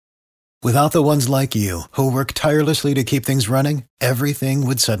Without the ones like you, who work tirelessly to keep things running, everything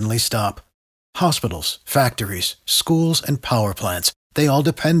would suddenly stop. Hospitals, factories, schools, and power plants, they all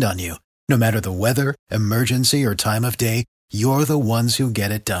depend on you. No matter the weather, emergency, or time of day, you're the ones who get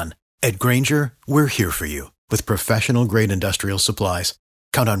it done. At Grainger, we're here for you with professional-grade industrial supplies.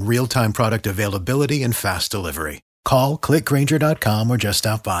 Count on real-time product availability and fast delivery. Call, click Grainger.com, or just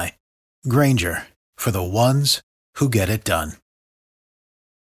stop by. Grainger, for the ones who get it done.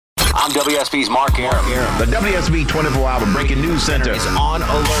 I'm WSB's Mark Arum. The WSB 24-hour breaking news center Is on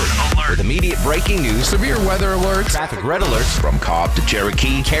alert with immediate breaking news, Severe weather alerts. traffic red alerts, from Cobb to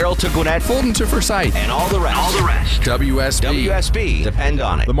Cherokee. Carroll to Gwinnett, Fulton to Forsyth. and all the rest. WSB. WSB, depend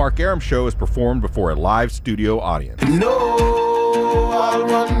on it. The Mark Arum Show is performed before a live studio audience. No, I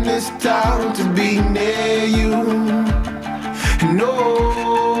want this town to be near you.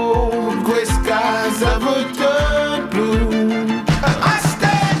 No gray skies ever turn blue. I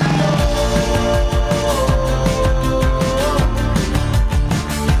stand alone.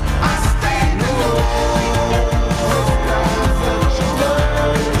 I stand alone.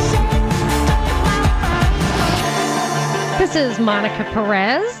 This is Monica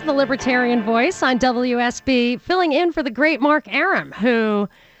Perez, the Libertarian Voice on WSB, filling in for the great Mark Arum, who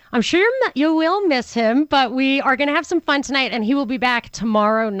I'm sure you will miss him, but we are going to have some fun tonight, and he will be back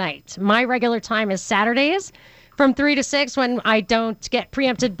tomorrow night. My regular time is Saturdays from 3 to 6 when I don't get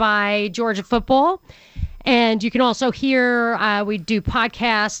preempted by Georgia football. And you can also hear, we do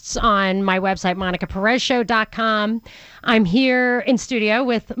podcasts on my website, monicaperezshow.com. I'm here in studio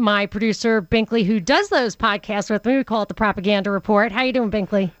with my producer, Binkley, who does those podcasts with me. We call it the Propaganda Report. How you doing,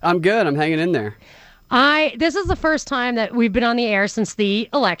 Binkley? I'm good. I'm hanging in there. This is the first time that we've been on the air since the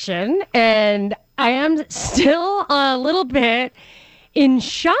election, and I am still a little bit in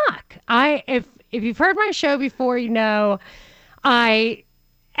shock. If you've heard my show before, you know I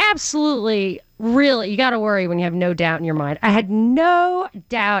absolutely, really, you got to worry when you have no doubt in your mind. I had no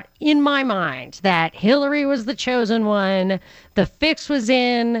doubt in my mind that Hillary was the chosen one. The fix was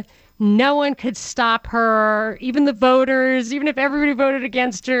in. No one could stop her. Even the voters, even if everybody voted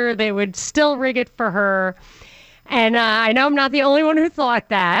against her, they would still rig it for her. And I know I'm not the only one who thought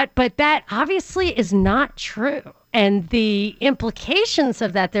that, but that obviously is not true. And the implications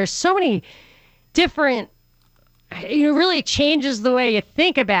of that, there's so many different, it really changes the way you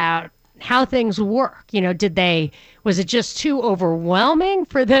think about how things work. You know, was it just too overwhelming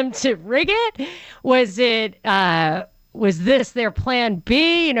for them to rig it? Was this their plan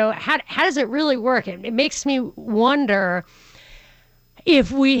B? You know, how does it really work? It makes me wonder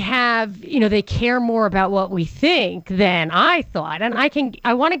if we have, they care more about what we think than I thought. And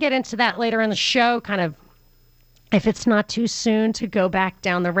I want to get into that later in the show, kind of, if it's not too soon to go back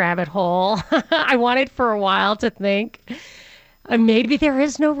down the rabbit hole. I wanted for a while to think maybe there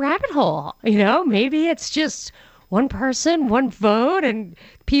is no rabbit hole. Maybe it's just one person, one vote, and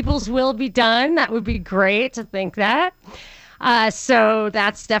people's will be done. That would be great to think that. So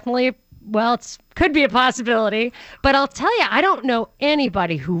that's definitely, it could be a possibility. But I'll tell you, I don't know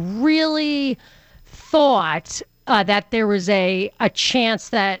anybody who really thought that there was a chance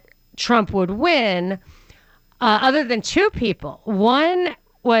that Trump would win, other than two people. One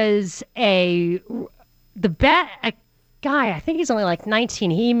was a guy, I think he's only like 19.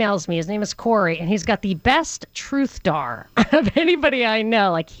 He emails me. His name is Corey, and he's got the best truth dar of anybody I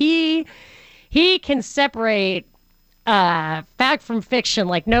know. Like he can separate fact from fiction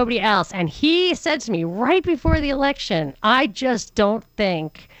like nobody else. And he said to me right before the election, I just don't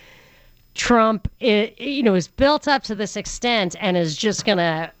think Trump is built up to this extent and is just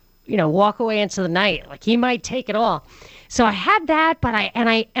gonna walk away into the night. Like he might take it all. So I had that, but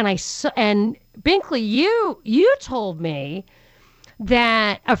and Binkley, you told me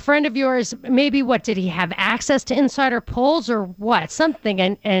that a friend of yours, maybe did he have access to insider polls or what? Something,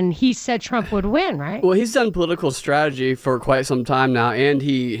 and he said Trump would win, right? Well, he's done political strategy for quite some time now, and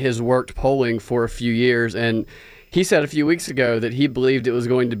he has worked polling for a few years, and he said a few weeks ago that he believed it was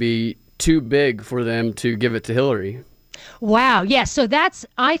going to be too big for them to give it to Hillary. Wow. Yeah. So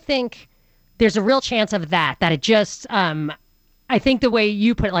I think there's a real chance of that it just, I think the way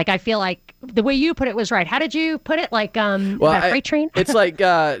you put it, I feel like the way you put it was right. How did you put it? Like, that freight train? It's like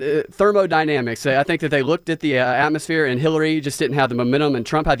thermodynamics. I think that they looked at the atmosphere, and Hillary just didn't have the momentum, and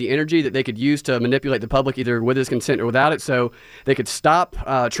Trump had the energy that they could use to manipulate the public either with his consent or without it. So they could stop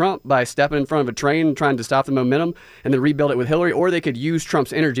Trump by stepping in front of a train trying to stop the momentum and then rebuild it with Hillary, or they could use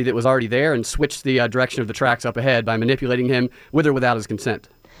Trump's energy that was already there and switch the direction of the tracks up ahead by manipulating him with or without his consent.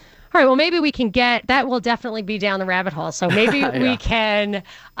 All right, well, maybe we can that will definitely be down the rabbit hole. So maybe we can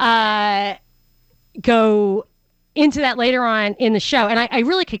go into that later on in the show. And I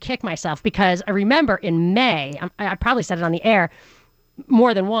really could kick myself because I remember in May, I probably said it on the air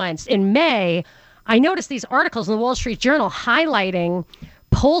more than once. In May, I noticed these articles in the Wall Street Journal highlighting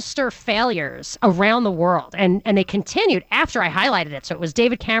pollster failures around the world. And they continued after I highlighted it. So it was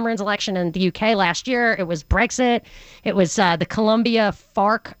David Cameron's election in the UK last year. It was Brexit. It was the Colombia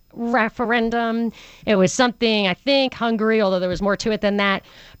FARC referendum. It was something, I think, Hungary, although there was more to it than that.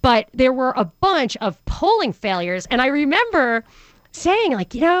 But there were a bunch of polling failures. And I remember saying,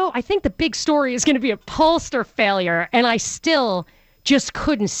 like, I think the big story is going to be a pollster failure. And I still just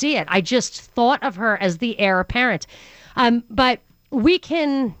couldn't see it. I just thought of her as the heir apparent. But we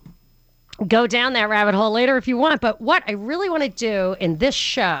can go down that rabbit hole later if you want. But what I really want to do in this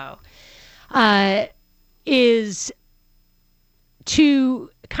show is to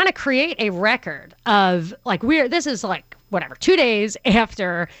kind of create a record of, like, this is like, whatever, 2 days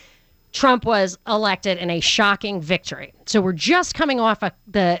after Trump was elected in a shocking victory. So we're just coming off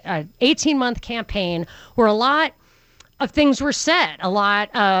the 18-month campaign where a lot of things were said. A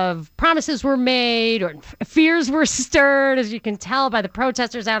lot of promises were made, or fears were stirred, as you can tell by the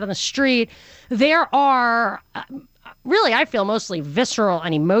protesters out on the street. There are really, I feel, mostly visceral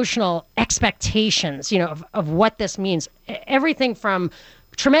and emotional expectations, of what this means. Everything from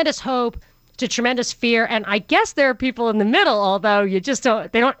tremendous hope to tremendous fear. And I guess there are people in the middle, although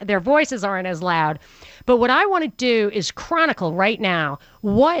their voices aren't as loud. But what I want to do is chronicle right now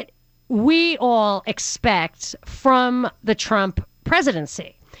what we all expect from the Trump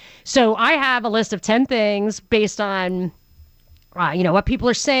presidency. So I have a list of 10 things based on, what people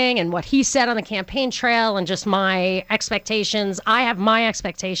are saying and what he said on the campaign trail and just my expectations. I have my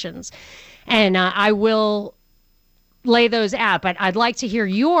expectations, and I will lay those out. But I'd like to hear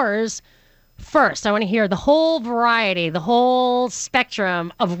yours first. I want to hear the whole variety, the whole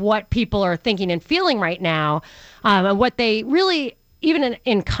spectrum of what people are thinking and feeling right now, and what they really, even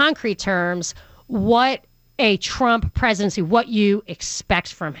in concrete terms, what a Trump presidency, what you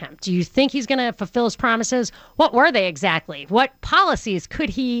expect from him. Do you think he's going to fulfill his promises? What were they exactly? What policies could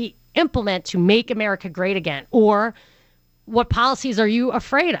he implement to make America great again? Or what policies are you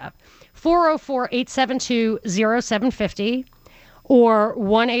afraid of? 404-872-0750 or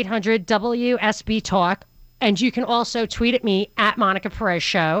 1-800-WSB-TALK. And you can also tweet at me at Monica Perez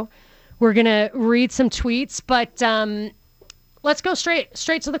Show. We're going to read some tweets, but let's go straight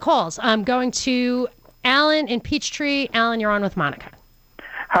to the calls. I'm going to Alan in Peachtree. Alan, you're on with Monica.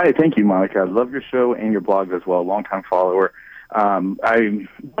 Hi, thank you, Monica. I love your show and your blog as well. Longtime follower. I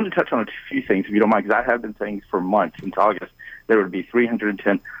want to touch on a few things, if you don't mind, because I have been saying for months, since August, there would be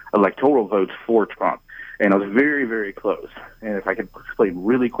 310 electoral votes for Trump. And I was very, very close. And if I could explain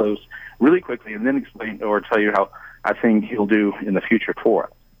really close, really quickly, and then explain or tell you how I think he'll do in the future for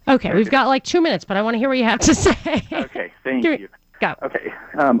us. Okay, we've got like 2 minutes, but I want to hear what you have to say. Okay, thank you. Go. Okay,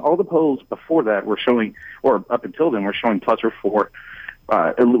 all the polls before that were showing, or up until then, were showing plus or four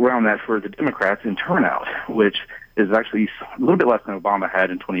around that for the Democrats in turnout, which is actually a little bit less than Obama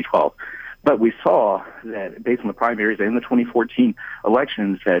had in 2012. But we saw that based on the primaries and the 2014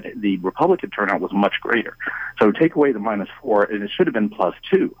 elections that the Republican turnout was much greater. So take away the -4, and it should have been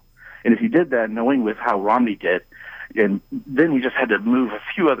 +2. And if you did that, knowing with how Romney did, and then we just had to move a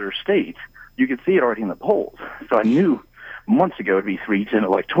few other states, you could see it already in the polls. So I knew months ago it'd be 310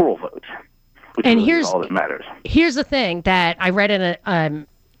 electoral votes, which is really all that matters. Here's the thing that I read in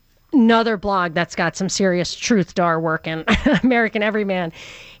another blog that's got some serious truth dar work in, American Everyman.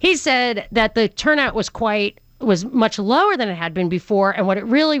 He said that the turnout was much lower than it had been before, and what it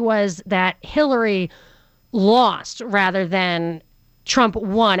really was that Hillary lost rather than Trump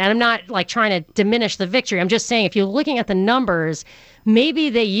won. And I'm not like trying to diminish the victory. I'm just saying if you're looking at the numbers,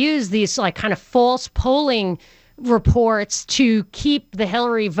 maybe they use these like kind of false polling reports to keep the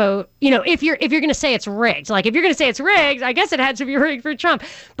Hillary vote. If you're going to say it's rigged, like if you're going to say it's rigged, I guess it had to be rigged for Trump.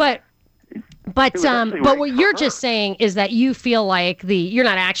 But what you're just saying is that you feel like you're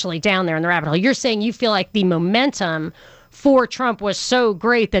not actually down there in the rabbit hole. You're saying you feel like the momentum for Trump was so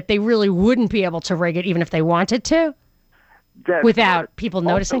great that they really wouldn't be able to rig it even if they wanted to. Without people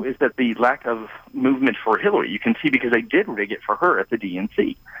noticing? Also is that the lack of movement for Hillary. You can see because they did rig it for her at the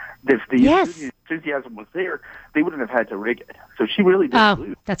DNC. If the enthusiasm was there, they wouldn't have had to rig it. So she really did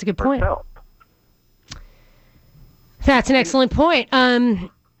lose. That's a good point. Herself. That's an excellent point.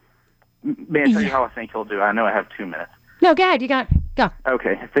 May I tell you how I think he'll do? I know I have 2 minutes. No, go ahead. Go.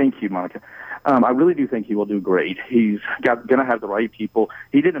 Okay. Thank you, Monica. I really do think he will do great. He's going to have the right people.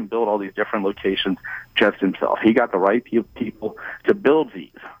 He didn't build all these different locations just himself. He got the right people to build these.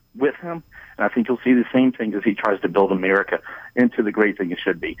 with him. And I think you'll see the same thing as he tries to build America into the great thing it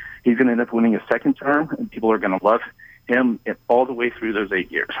should be. He's going to end up winning a second term, and people are going to love him all the way through those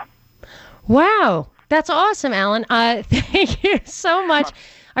 8 years. Wow. That's awesome, Alan. Thank you so much.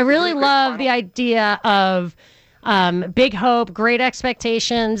 I really love the idea of big hope, great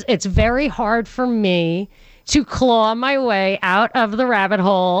expectations. It's very hard for me to claw my way out of the rabbit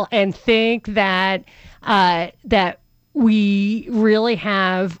hole and think that that we really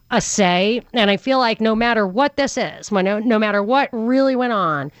have a say. And I feel like no matter what this is, no matter what really went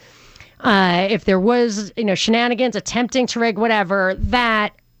on, if there was, shenanigans, attempting to rig, whatever,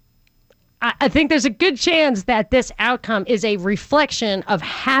 that I think there's a good chance that this outcome is a reflection of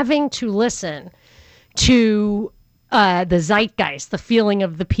having to listen to the zeitgeist, the feeling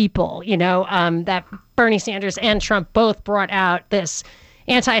of the people, that Bernie Sanders and Trump both brought out this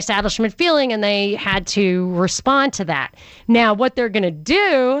anti-establishment feeling, and they had to respond to that. Now, what they're going to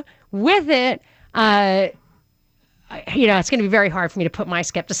do with it, it's going to be very hard for me to put my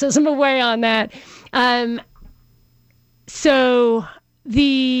skepticism away on that.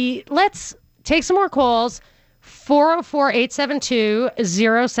 Let's take some more calls.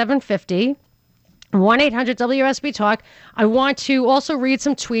 404-872-0750. 1-800-WSB-TALK. I want to also read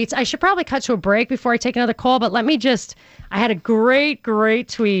some tweets. I should probably cut to a break before I take another call, but I had a great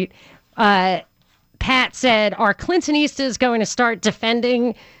tweet. Pat said, are Clintonistas going to start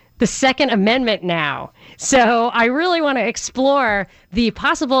defending the Second Amendment now? So I really want to explore the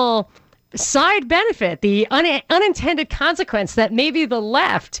possible side benefit, the unintended consequence that maybe the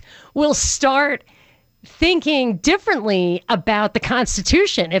left will start thinking differently about the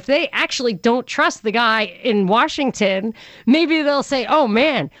Constitution. If they actually don't trust the guy in Washington, maybe they'll say, oh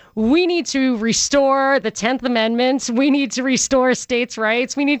man, we need to restore the 10th Amendment. We need to restore states'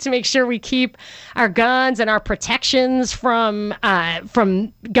 rights. We need to make sure we keep our guns and our protections from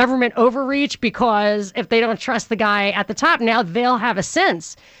government overreach, because if they don't trust the guy at the top, now they'll have a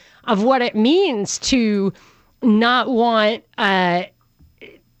sense of what it means to not want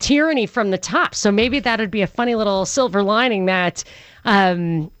tyranny from the top. So maybe that would be a funny little silver lining that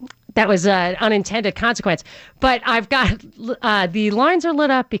was an unintended consequence. But I've got the lines are lit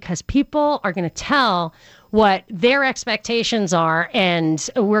up because people are going to tell what their expectations are, and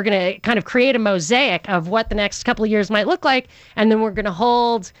we're going to kind of create a mosaic of what the next couple of years might look like, and then we're going to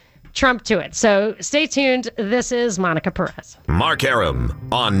hold Trump to it. So stay tuned. This is Monica Perez. Mark Arum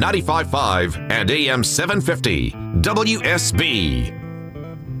on 95.5 and AM 750 WSB.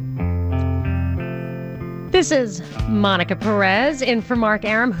 This is Monica Perez in for Mark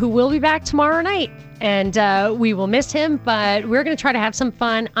Arum, who will be back tomorrow night. And we will miss him, but we're going to try to have some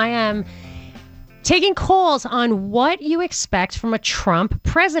fun. I am taking calls on what you expect from a Trump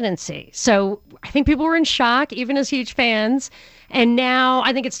presidency. So I think people were in shock, even as huge fans. And now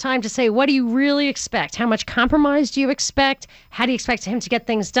I think it's time to say, what do you really expect? How much compromise do you expect? How do you expect him to get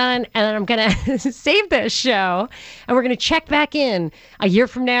things done? And then I'm going to save this show, and we're going to check back in a year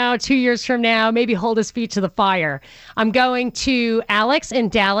from now, 2 years from now, maybe hold his feet to the fire. I'm going to Alex in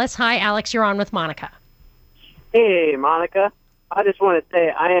Dallas. Hi, Alex. You're on with Monica. Hey, Monica. I just want to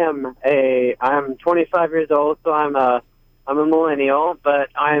say I'm 25 years old, so I'm a millennial, but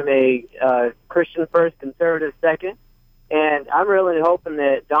I'm a Christian first, conservative second. And I'm really hoping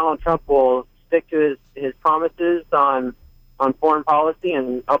that Donald Trump will stick to his promises on foreign policy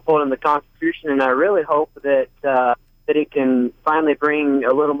and upholding the Constitution. And I really hope that he can finally bring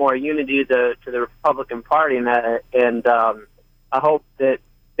a little more unity to the Republican Party. And I hope that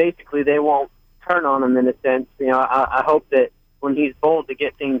basically they won't turn on him in a sense. I hope that when he's bold to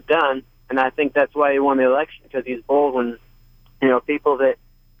get things done, and I think that's why he won the election, because he's bold when people that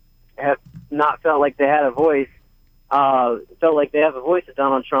have not felt like they had a voice. Felt like they have a voice at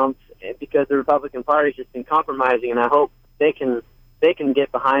Donald Trump, because the Republican Party's just been compromising, and I hope they can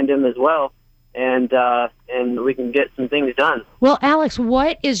get behind him as well, and we can get some things done. Well, Alex,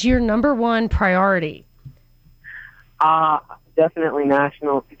 what is your number one priority? Definitely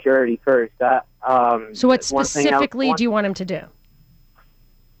national security first. So what specifically do you want him to do?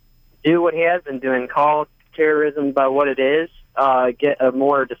 Do what he has been doing, call terrorism by what it is, get a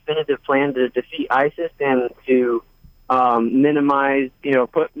more definitive plan to defeat ISIS and to minimize,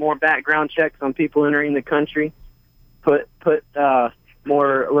 put more background checks on people entering the country, put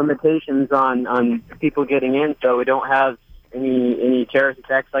more limitations on people getting in, so we don't have any terrorist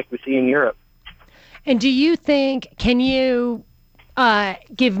attacks like we see in Europe. And do you think, can you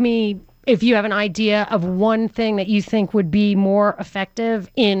give me, if you have an idea of one thing that you think would be more effective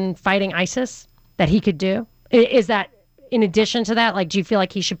in fighting ISIS that he could do? Is that in addition to that, do you feel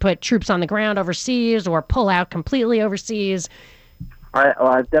like he should put troops on the ground overseas or pull out completely overseas?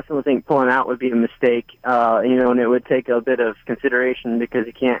 I definitely think pulling out would be a mistake, and it would take a bit of consideration because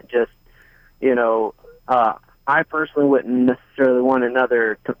you can't just, I personally wouldn't necessarily want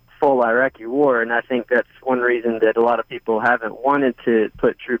another full Iraqi war, and I think that's one reason that a lot of people haven't wanted to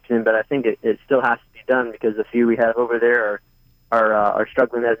put troops in, but I think it still has to be done because the few we have over there are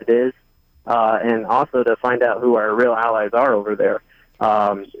struggling as it is, and also to find out who our real allies are over there.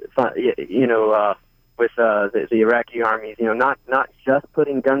 With the Iraqi armies, not just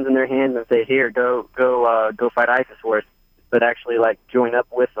putting guns in their hands and say, "Here, go fight ISIS for us," but actually join up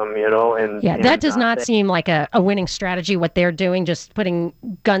with them, And that does not seem like a winning strategy. What they're doing, just putting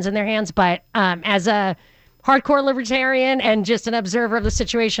guns in their hands. But as a hardcore libertarian and just an observer of the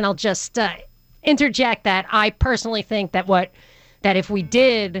situation, I'll just interject that I personally think that if we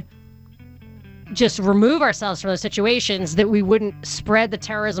did just remove ourselves from those situations, that we wouldn't spread the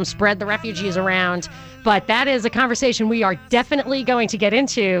terrorism, spread the refugees around. But that is a conversation we are definitely going to get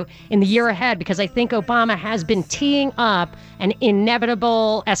into in the year ahead, because I think Obama has been teeing up an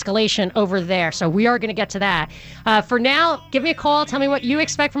inevitable escalation over there. So we are going to get to that. For now, give me a call. Tell me what you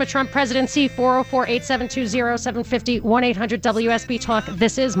expect from a Trump presidency. 404-872-0750, 1-800-WSB Talk.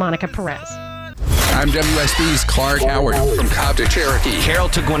 This is Monica Perez. I'm WSB's Clark Howard. From Cobb to Cherokee, Carroll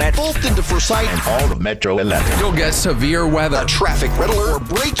to Gwinnett, Fulton to Forsyth, and all the Metro 11. You'll get severe weather, A traffic red alert, or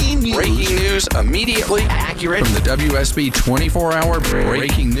breaking news. Immediately accurate from the WSB 24-hour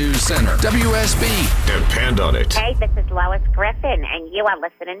Breaking News Center. WSB. Depend on it. Hey, this is Lois Griffin, and you are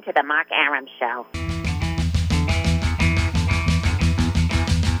listening to The Mark Aram Show.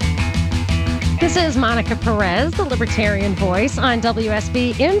 This is Monica Perez, the Libertarian Voice, on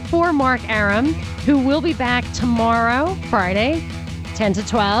WSB, in for Mark Aram, who will be back tomorrow, Friday, 10 to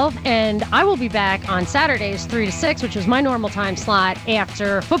 12, and I will be back on Saturdays, 3 to 6, which is my normal time slot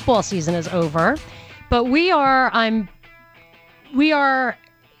after football season is over. But we are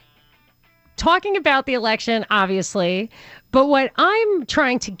talking about the election, obviously, but what I'm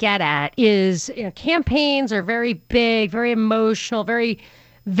trying to get at is, campaigns are very big, very emotional, very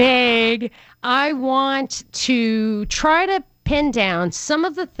vague. I want to try to pin down some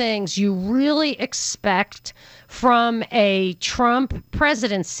of the things you really expect from a Trump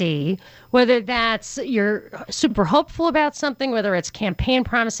presidency, whether that's you're super hopeful about something, whether it's campaign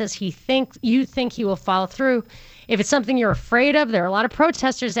promises you think he will follow through. If it's something you're afraid of, there are a lot of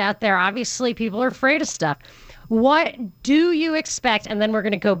protesters out there. Obviously, people are afraid of stuff. What do you expect? And then we're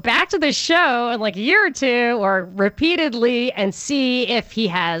going to go back to the show in like a year or two or repeatedly and see if he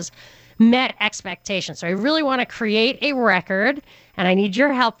has met expectations. So I really want to create a record, and I need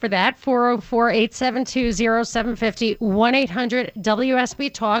your help for that. 404-872-0750,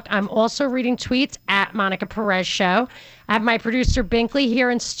 1-800-WSB Talk. I'm also reading tweets at Monica Perez Show. I have my producer Binkley here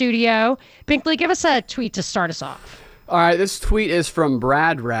in studio. Binkley, give us a tweet to start us off. All right, this tweet is from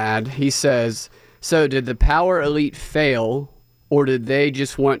Brad Rad. He says, "So did the power elite fail, or did they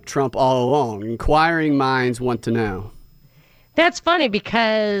just want Trump all along? Inquiring minds want to know." That's funny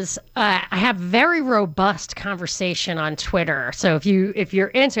because I have very robust conversation on Twitter. So if you're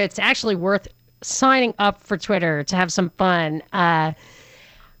into it, it's actually worth signing up for Twitter to have some fun. My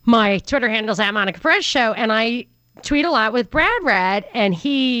Twitter handle is at Monica Perez Show, and I tweet a lot with Brad Rad, and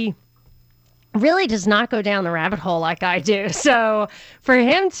he really does not go down the rabbit hole like I do. So for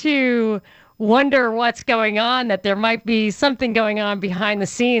him to wonder what's going on, that there might be something going on behind the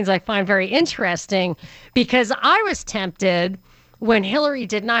scenes, I find very interesting, because I was tempted when Hillary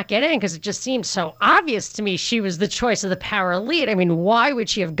did not get in, because it just seemed so obvious to me she was the choice of the power elite. I mean, why would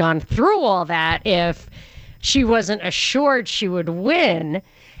she have gone through all that if she wasn't assured she would win?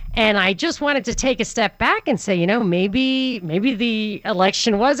 And I just wanted to take a step back and say, maybe the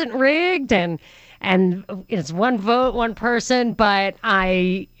election wasn't rigged, and it's one vote, one person, but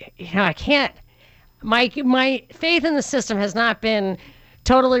I can't. My faith in the system has not been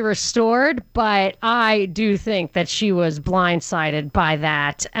totally restored, but I do think that she was blindsided by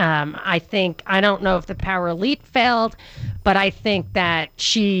that. I don't know if the power elite failed, but I think that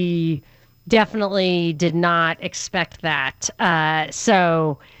she definitely did not expect that.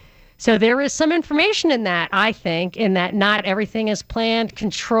 So there is some information in that, I think, in that not everything is planned,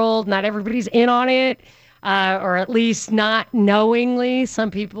 controlled, not everybody's in on it, or at least not knowingly.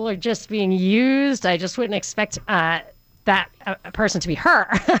 Some people are just being used. I just wouldn't expect that person to be her.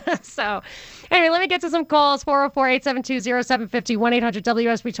 So anyway, let me get to some calls. 404-872-0750,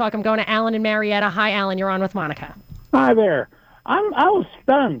 1-800-WSB Talk. I'm going to Alan in Marietta. Hi, Alan. You're on with Monica. Hi there. I was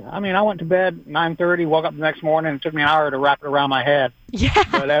stunned. I mean, I went to bed 9:30, woke up the next morning, and it took me an hour to wrap it around my head. Yeah.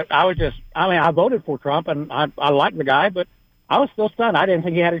 But I voted for Trump, and I like the guy, but I was still stunned. I didn't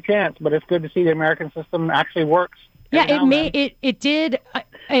think he had a chance, but it's good to see the American system actually works Yeah, it did.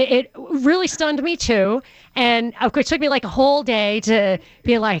 It really stunned me too, and of course, it took me like a whole day to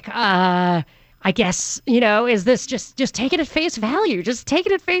be like, I guess, is this just take it at face value? Just take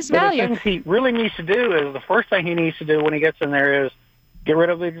it at face value. The things he really needs to do is, the first thing he needs to do when he gets in there is get rid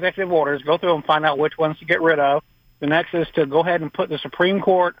of the executive orders, go through and find out which ones to get rid of. The next is to go ahead and put the Supreme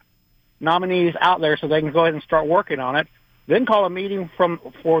Court nominees out there so they can go ahead and start working on it. Then call a meeting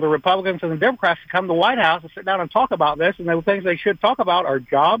for the Republicans and the Democrats to come to the White House and sit down and talk about this. And the things they should talk about are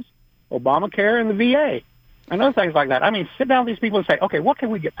jobs, Obamacare, and the VA, and other things like that. I mean, sit down with these people and say, okay, what can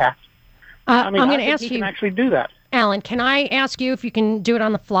we get passed? I'm going to ask you. You Can actually do that. Alan, can I ask you if you can do it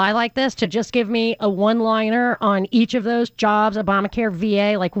on the fly like this, to just give me a one-liner on each of those jobs, Obamacare,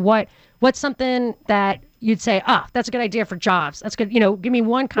 VA? Like what's something that you'd say, that's a good idea for jobs. That's good. Give me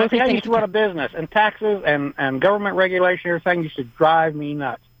one concrete thing. I used to run a business, and taxes and government regulation, everything used to drive me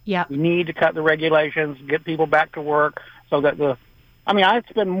nuts. Yeah. We need to cut the regulations, get people back to work so that I'd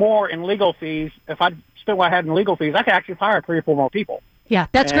spend more in legal fees. If I spent what I had in legal fees, I could actually hire 3 or 4 more people. Yeah,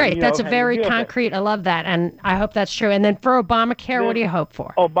 that's great. That's a very concrete. I love that, and I hope that's true. And then for Obamacare, what do you hope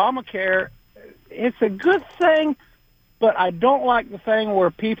for? Obamacare, it's a good thing, but I don't like the thing where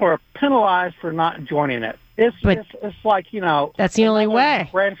people are penalized for not joining it. It's like, that's the only way.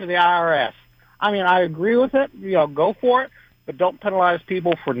 Branch of the IRS. I mean, I agree with it. Go for it, but don't penalize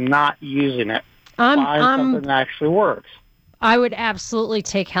people for not using it. Find something that actually works. I would absolutely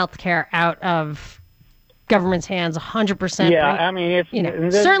take health care out of government's hands 100%. Yeah, I mean,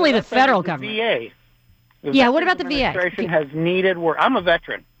 it's certainly the federal government. VA. What about the VA? Administration has needed work. I'm a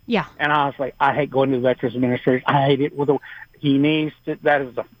veteran. Yeah. And honestly, I hate going to the Veterans Administration. I hate it. He needs to. That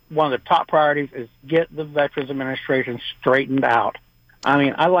is one of the top priorities, is get the Veterans Administration straightened out. I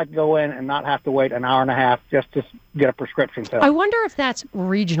mean, I like to go in and not have to wait an hour and a half just to get a prescription filled. I wonder if that's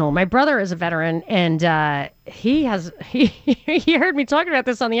regional. My brother is a veteran, and he heard me talking about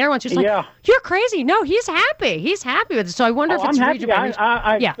this on the air once. He's like, "You're crazy." No, he's happy. He's happy with it. So I wonder if it's regional.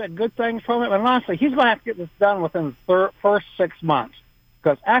 I said good things from it, but honestly, he's going to have to get this done within the first 6 months,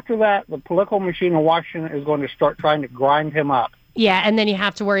 because after that, the political machine in Washington is going to start trying to grind him up. Yeah, and then you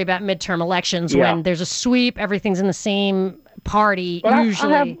have to worry about midterm elections when there's a sweep. Everything's in the same party, but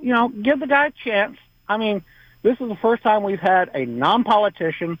usually. I have, give the guy a chance. I mean, this is the first time we've had a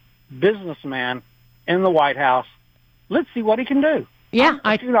non-politician businessman in the White House. Let's see what he can do. Yeah,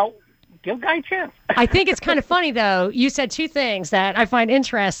 give the guy a chance. I think it's kind of funny, though. You said 2 things that I find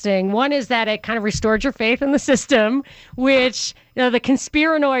interesting. One is that it kind of restored your faith in the system, which the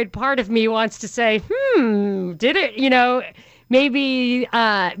conspiranoid part of me wants to say, did it? Maybe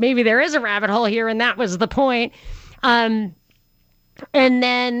there is a rabbit hole here, and that was the point. And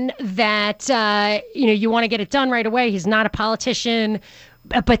then that, you want to get it done right away. He's not a politician.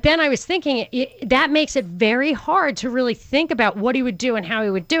 But then I was thinking that makes it very hard to really think about what he would do and how he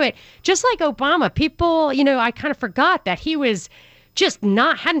would do it. Just like Obama, people, I kind of forgot that he was just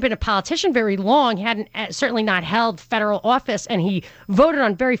hadn't been a politician very long. He hadn't certainly not held federal office, and he voted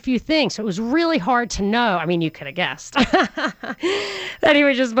on very few things. So it was really hard to know. I mean, you could have guessed that he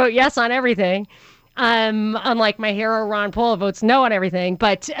would just vote yes on everything. Unlike my hero Ron Paul, votes no on everything.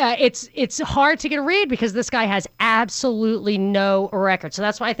 But it's hard to get a read because this guy has absolutely no record. So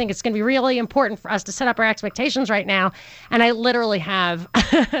that's why I think it's going to be really important for us to set up our expectations right now. And I literally have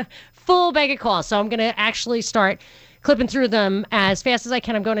full bank of calls. So I'm going to actually start clipping through them as fast as I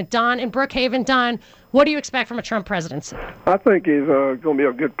can. I'm going to Don in Brookhaven. Don, what do you expect from a Trump presidency? I think he's going to be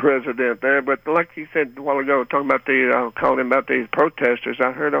a good president there. But like you said a while ago, talking about calling about these protesters,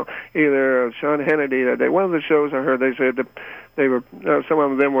 I heard on either Sean Hannity that one of the shows I heard, they said that they were some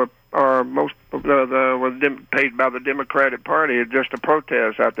of them were paid by the Democratic Party just to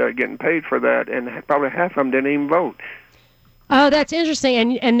protest out there, getting paid for that, and probably half of them didn't even vote. Oh, that's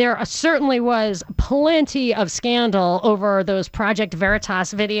interesting. And there certainly was plenty of scandal over those Project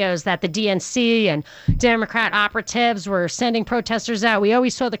Veritas videos that the DNC and Democrat operatives were sending protesters out. We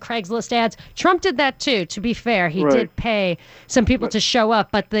always saw the Craigslist ads. Trump did that too, to be fair. He did pay some people to show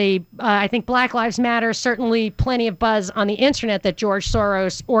up. But I think Black Lives Matter, certainly plenty of buzz on the internet that George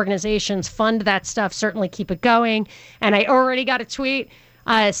Soros organizations fund that stuff, certainly keep it going. And I already got a tweet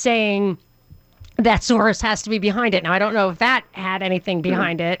saying that Soros has to be behind it. Now, I don't know if that had anything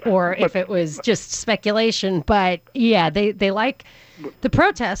behind it or if it was just speculation, but yeah, they like the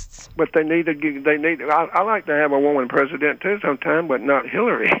protests. But they need I like to have a woman president too sometime, but not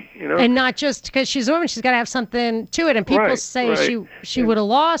Hillary, And not just because she's a woman, she's got to have something to it. And people say she would have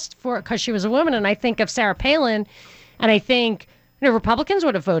lost because she was a woman. And I think of Sarah Palin, and I think Republicans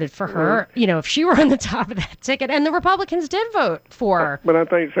would have voted for her, if she were on the top of that ticket. And the Republicans did vote for her. But I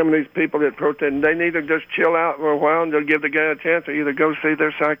think some of these people that protest, they need to just chill out for a while and they'll give the guy a chance to either go see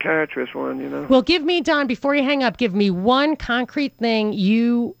their psychiatrist one. Well, give me, Don, before you hang up, give me one concrete thing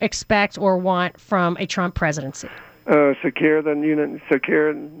you expect or want from a Trump presidency. Secure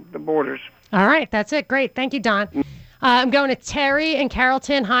the borders. All right, that's it. Great. Thank you, Don. I'm going to Terry in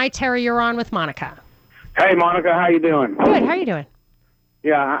Carrollton. Hi, Terry. You're on with Monica. Hey, Monica. How you doing? Good. How are you doing?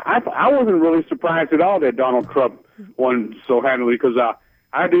 Yeah, I wasn't really surprised at all that Donald Trump won so handily because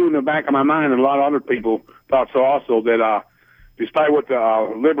I do in the back of my mind, and a lot of other people thought so also, that despite what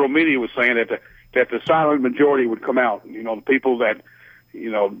the liberal media was saying, that the silent majority would come out. The people that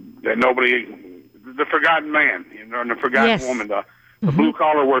nobody, the forgotten man, and the forgotten woman, the blue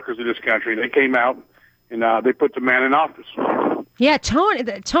collar workers of this country, they came out and they put the man in office. Yeah,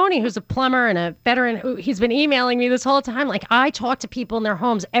 Tony, who's a plumber and a veteran, he's been emailing me this whole time. Like, I talk to people in their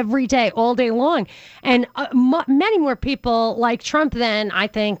homes every day, all day long. And many more people like Trump than I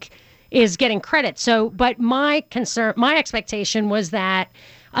think is getting credit. So, but my expectation was that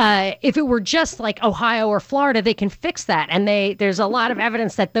if it were just like Ohio or Florida, they can fix that. And there's a lot of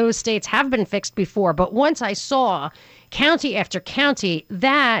evidence that those states have been fixed before. But once I saw county after county,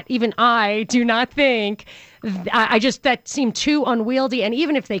 that even I do not think, that seemed too unwieldy. And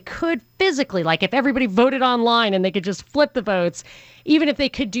even if they could physically, like if everybody voted online and they could just flip the votes, even if they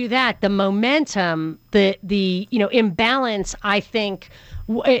could do that, the momentum, the imbalance, I think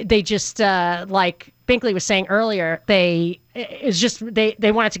they just, like Binkley was saying earlier, they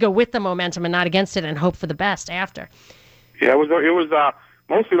wanted to go with the momentum and not against it and hope for the best after. Yeah, it was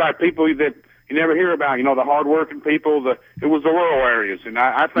mostly like people that you never hear about, the hardworking people. It was the rural areas, and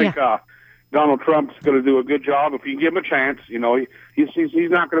I think Donald Trump's going to do a good job if you give him a chance. He's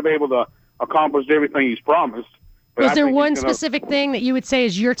not going to be able to accomplish everything he's promised. But is there one specific thing that you would say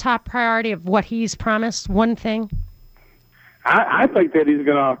is your top priority of what he's promised? One thing? I think that he's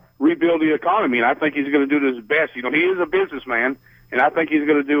going to rebuild the economy, and I think he's going to do his best. He is a businessman, and I think he's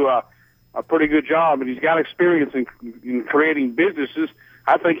going to do a pretty good job, and he's got experience in creating businesses.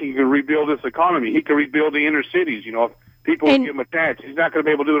 I think he can rebuild this economy. He can rebuild the inner cities. If people give him a chance. He's not going to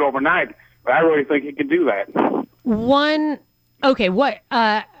be able to do it overnight, but I really think he can do that.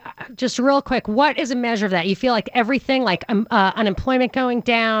 Just real quick, what is a measure of that? You feel like everything, like unemployment going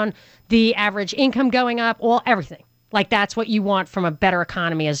down, the average income going up, everything. Like that's what you want from a better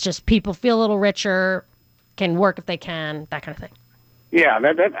economy, is just people feel a little richer, can work if they can, that kind of thing. Yeah,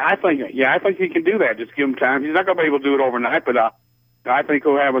 I think he can do that. Just give him time. He's not going to be able to do it overnight, but I think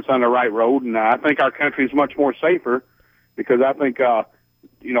he'll have us on the right road, and I think our country is much more safer because I think,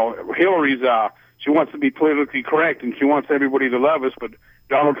 Hillary's, she wants to be politically correct and she wants everybody to love us, but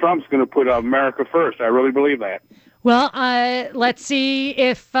Donald Trump's going to put America first. I really believe that. Well, let's see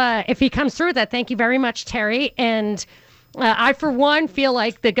if he comes through with that. Thank you very much, Terry. And I, for one, feel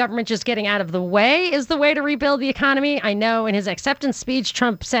like the government just getting out of the way is the way to rebuild the economy. I know in his acceptance speech,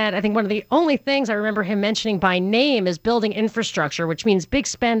 Trump said, I think one of the only things I remember him mentioning by name is building infrastructure, which means big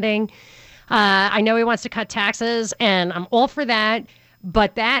spending. I know he wants to cut taxes, and I'm all for that.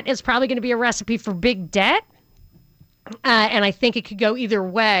 But that is probably going to be a recipe for big debt. And I think it could go either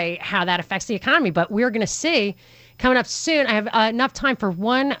way, how that affects the economy. But we're going to see coming up soon. I have enough time for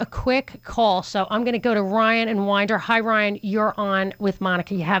a quick call. So I'm going to go to Ryan and Winder. Hi, Ryan. You're on with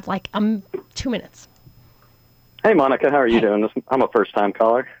Monica. You have 2 minutes. Hey, Monica. How are you doing? I'm a first-time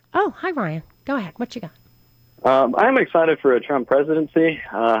caller. Oh, hi, Ryan. Go ahead. What you got? I'm excited for a Trump presidency.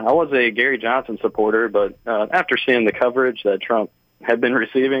 I was a Gary Johnson supporter, but after seeing the coverage that Trump had been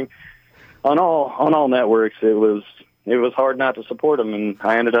receiving on all networks, it was hard not to support him, and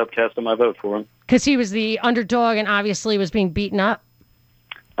I ended up casting my vote for him. Because he was the underdog and obviously was being beaten up?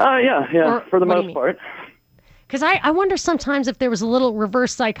 Yeah, for the most part. Because I wonder sometimes if there was a little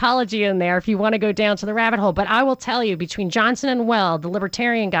reverse psychology in there, if you want to go down to the rabbit hole. But I will tell you, between Johnson and Weld, the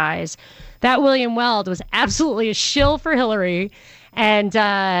libertarian guys, that William Weld was absolutely a shill for Hillary. And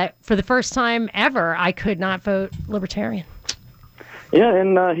for the first time ever, I could not vote libertarian. Yeah,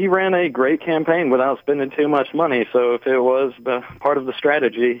 and he ran a great campaign without spending too much money. So if it was part of the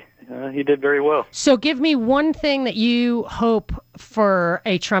strategy, he did very well. So give me one thing that you hope for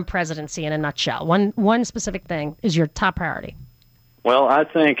a Trump presidency in a nutshell. One specific thing is your top priority. Well, I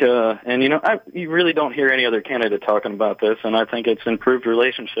think, you really don't hear any other candidate talking about this, and I think it's improved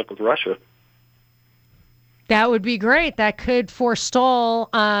relationship with Russia. That would be great. That could forestall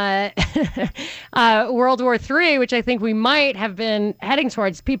World War III, which I think we might have been heading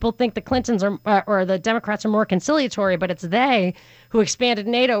towards. People think the Clintons or the Democrats are more conciliatory, but it's they who expanded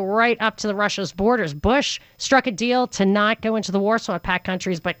NATO right up to the Russia's borders. Bush struck a deal to not go into the Warsaw Pact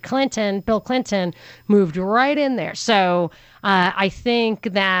countries, but Bill Clinton, moved right in there. So I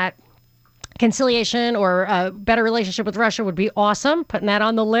think that conciliation or a better relationship with Russia would be awesome. Putting that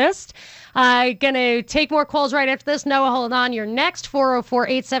on the list. Gonna take more calls right after this. Noah, hold on. You're next.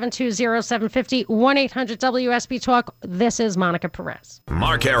 404-872-0750, 1-800-WSB Talk. This is Monica Perez.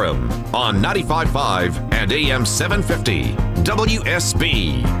 Mark Arum on 95.5 and AM 750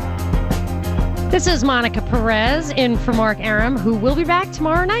 WSB. This is Monica Perez in for Mark Arum, who will be back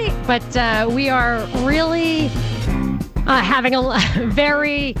tomorrow night. But we are really having a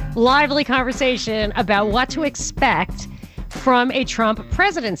very lively conversation about what to expect from a Trump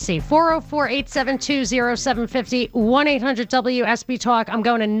presidency. 404-872-0750, 1-800-WSB Talk. I'm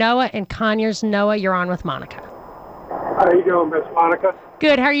going to Noah in Conyers. Noah, you're on with Monica. How you doing, Miss Monica?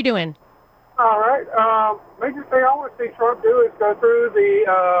 Good. How are you doing? All right. Major thing I want to see Trump do is go through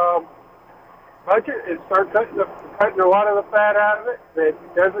the budget and start cutting a lot of the fat out of it that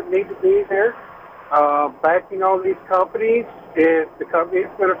doesn't need to be there. Backing all these companies. If the company is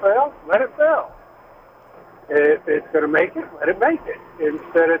going to fail, let it fail. If it's going to make it, let it make it.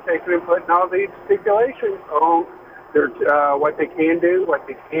 Instead of taking and putting all these stipulations on their, what they can do, what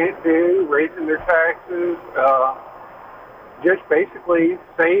they can't do, raising their taxes, just basically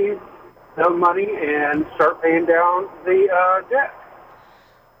save some money and start paying down the debt.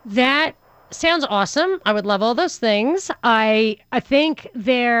 That sounds awesome. I would love all those things. I think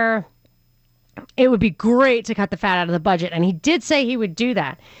it would be great to cut the fat out of the budget, and he did say he would do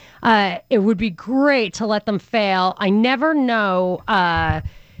that. It would be great to let them fail. I never know.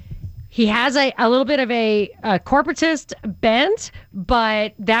 He has a little bit of a corporatist bent,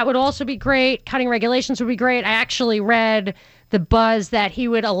 but that would also be great. Cutting regulations would be great. I actually read the buzz that he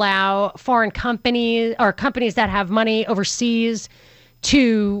would allow foreign companies or companies that have money overseas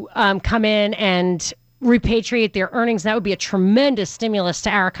to come in and repatriate their earnings. That would be a tremendous stimulus to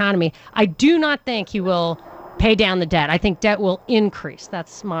our economy. I do not think he will pay down the debt. I think debt will increase.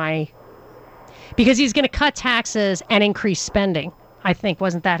 Because he's going to cut taxes and increase spending. I think,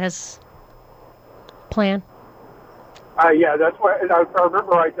 wasn't that his plan? Yeah, that's what, if I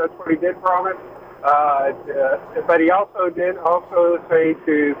remember right, that's what he did promise. But he also did say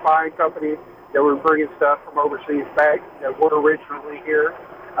to find companies that were bringing stuff from overseas back that were originally here.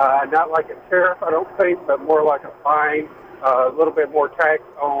 Not like a tariff, I don't think, but more like a fine, a little bit more tax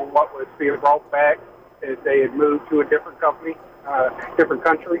on what was being brought back if they had moved to a different company, different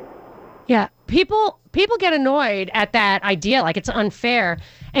country. Yeah, people get annoyed at that idea, like it's unfair.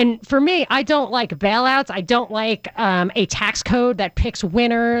 And for me, I don't like bailouts. I don't like a tax code that picks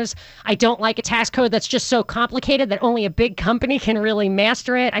winners. I don't like a tax code that's just so complicated that only a big company can really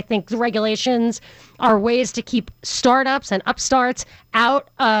master it. I think the regulations are ways to keep startups and upstarts out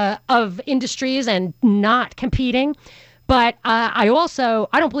of industries and not competing. But I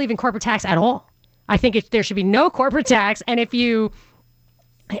don't believe in corporate tax at all. I think there should be no corporate tax. And if you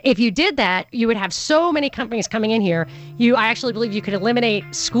did that, you would have so many companies coming in here. I actually believe you could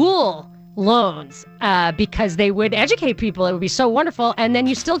eliminate school loans because they would educate people. It would be so wonderful. And then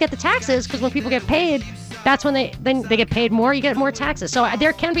you still get the taxes because when people get paid, that's when they get paid more. You get more taxes. So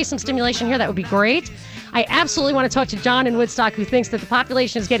there can be some stimulation here. That would be great. I absolutely want to talk to John in Woodstock, who thinks that the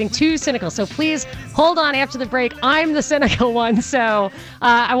population is getting too cynical. So please hold on after the break. I'm the cynical one. So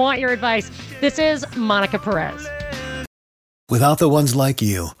I want your advice. This is Monica Perez. Without the ones like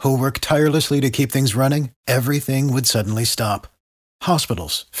you, who work tirelessly to keep things running, everything would suddenly stop.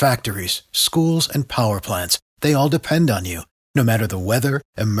 Hospitals, factories, schools, and power plants, they all depend on you. No matter the weather,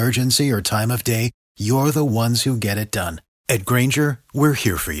 emergency, or time of day, you're the ones who get it done. At Grainger, we're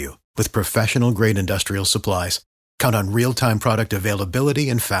here for you with professional-grade industrial supplies. Count on real-time product availability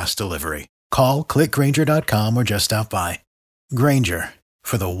and fast delivery. Call, click Grainger.com, or just stop by. Grainger,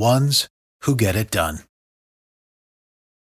 for the ones who get it done.